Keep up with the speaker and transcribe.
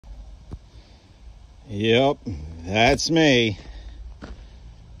Yep, that's me.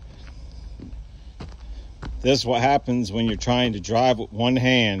 This is what happens when you're trying to drive with one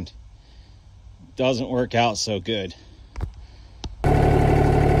hand. Doesn't work out so good. Yo,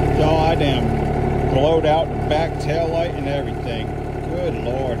 I damn blowed out the back tail light and everything. Good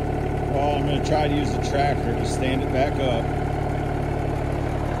Lord. Well, I'm gonna try to use the tractor to stand it back up.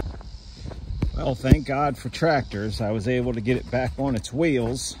 Well, thank God for tractors. I was able to get it back on its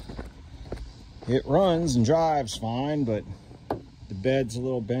wheels. It runs and drives fine, but the bed's a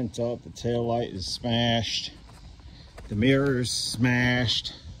little bent up. The tail light is smashed. The mirror's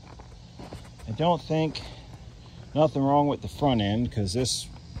smashed. I don't think nothing wrong with the front end because this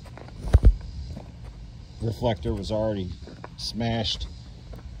reflector was already smashed.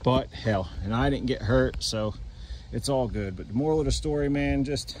 But hell, and I didn't get hurt, so it's all good. But the moral of the story, man,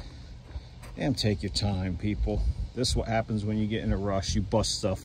 just damn, take your time, people. This is what happens when you get in a rush. You bust stuff